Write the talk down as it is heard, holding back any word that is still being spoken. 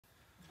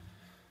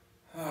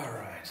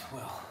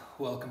Well,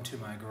 welcome to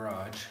my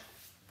garage.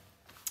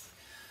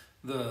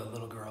 The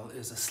little girl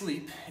is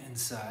asleep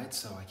inside,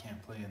 so I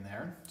can't play in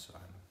there. So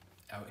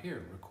I'm out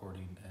here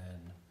recording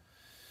an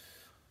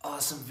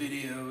awesome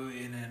video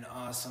in an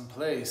awesome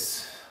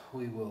place.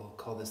 We will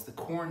call this the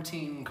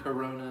Quarantine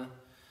Corona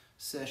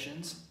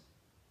Sessions.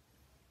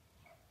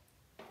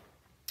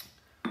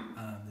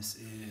 This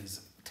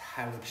is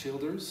Tyler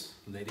Childers,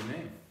 Lady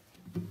May.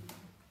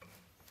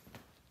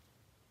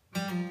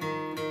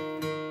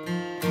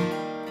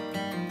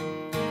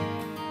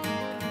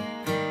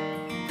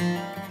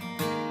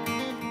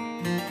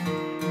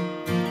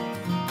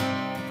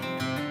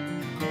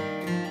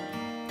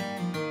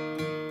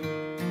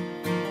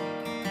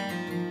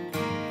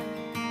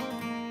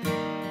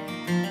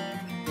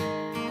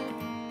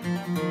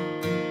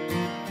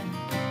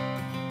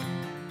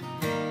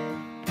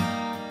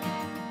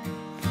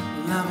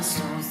 I'm a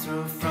stone's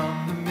throw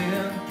from the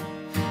mill,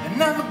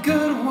 and I'm a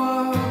good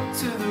walk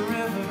to the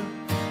river.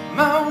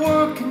 My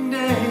working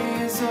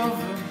day is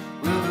over,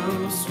 we'll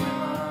go swim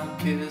our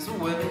cares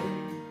away.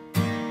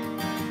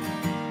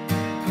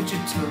 Put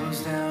your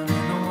toes down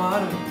in the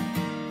water,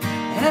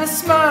 and a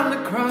smile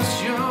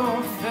across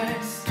your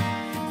face.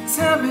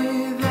 Tell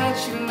me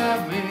that you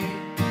love me,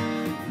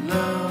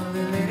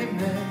 lovely Lady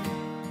May.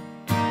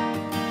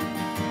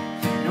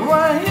 No,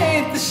 I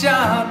hate the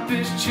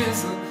sharpest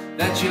chisel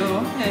that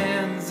your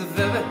hands have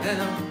ever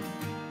held,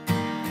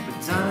 but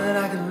darling,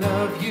 I can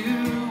love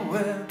you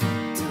well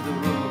till the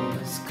road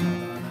has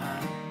gone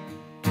high.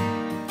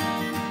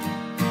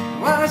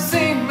 Well, I've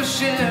seen my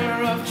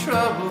share of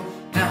trouble,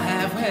 now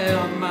have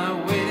held my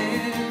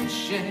weight in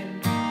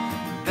shame,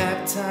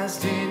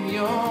 baptized in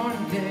your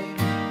name,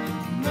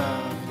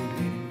 lovely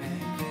Lady May.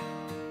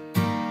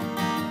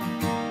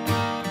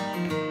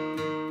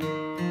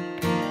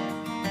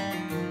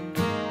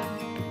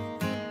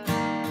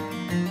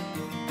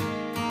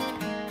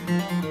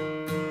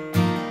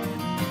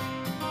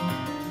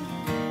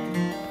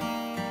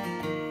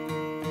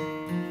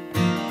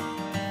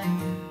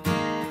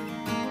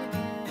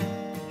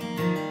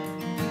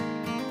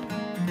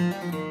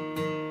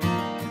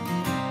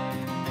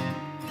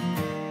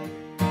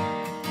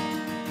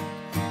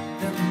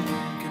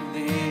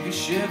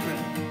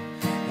 Shivering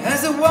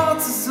as it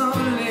waltzes on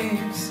the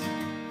leaves.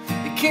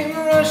 It came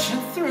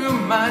rushing through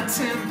my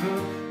timber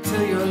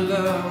till your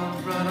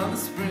love brought on the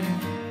spring.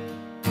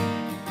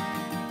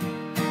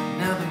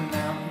 Now the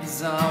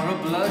mountains are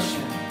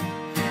a-blushing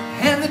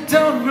and they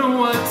don't know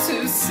what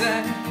to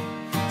say,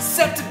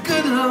 except a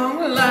good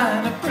long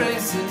line of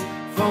praises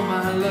for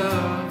my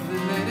lovely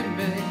Lady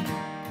May.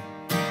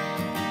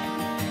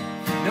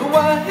 No,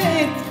 I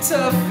hate the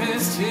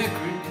toughest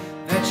hickory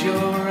that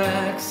your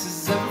axe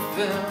has ever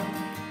felled,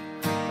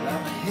 but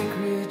I'm a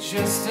hickory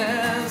just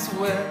as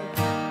well.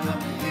 I'm a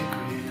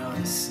hickory on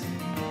the sea.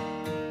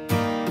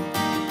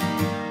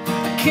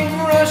 I came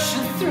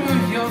rushing through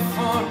your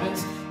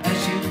forest as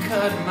you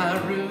cut my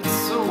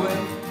roots away,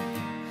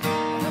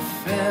 and I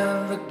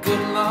fell a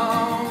good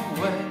long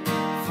way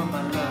for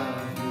my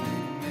lovely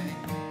Lady May.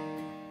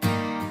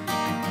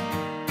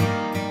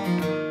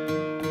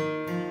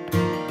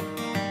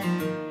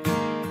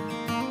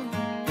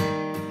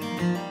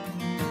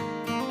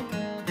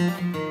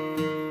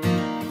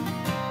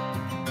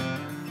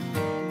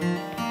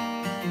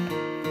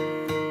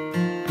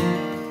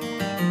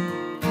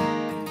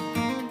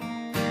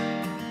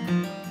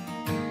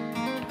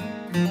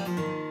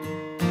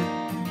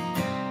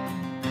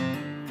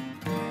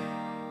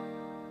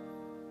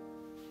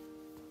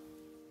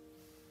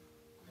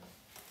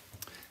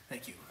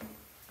 Thank you.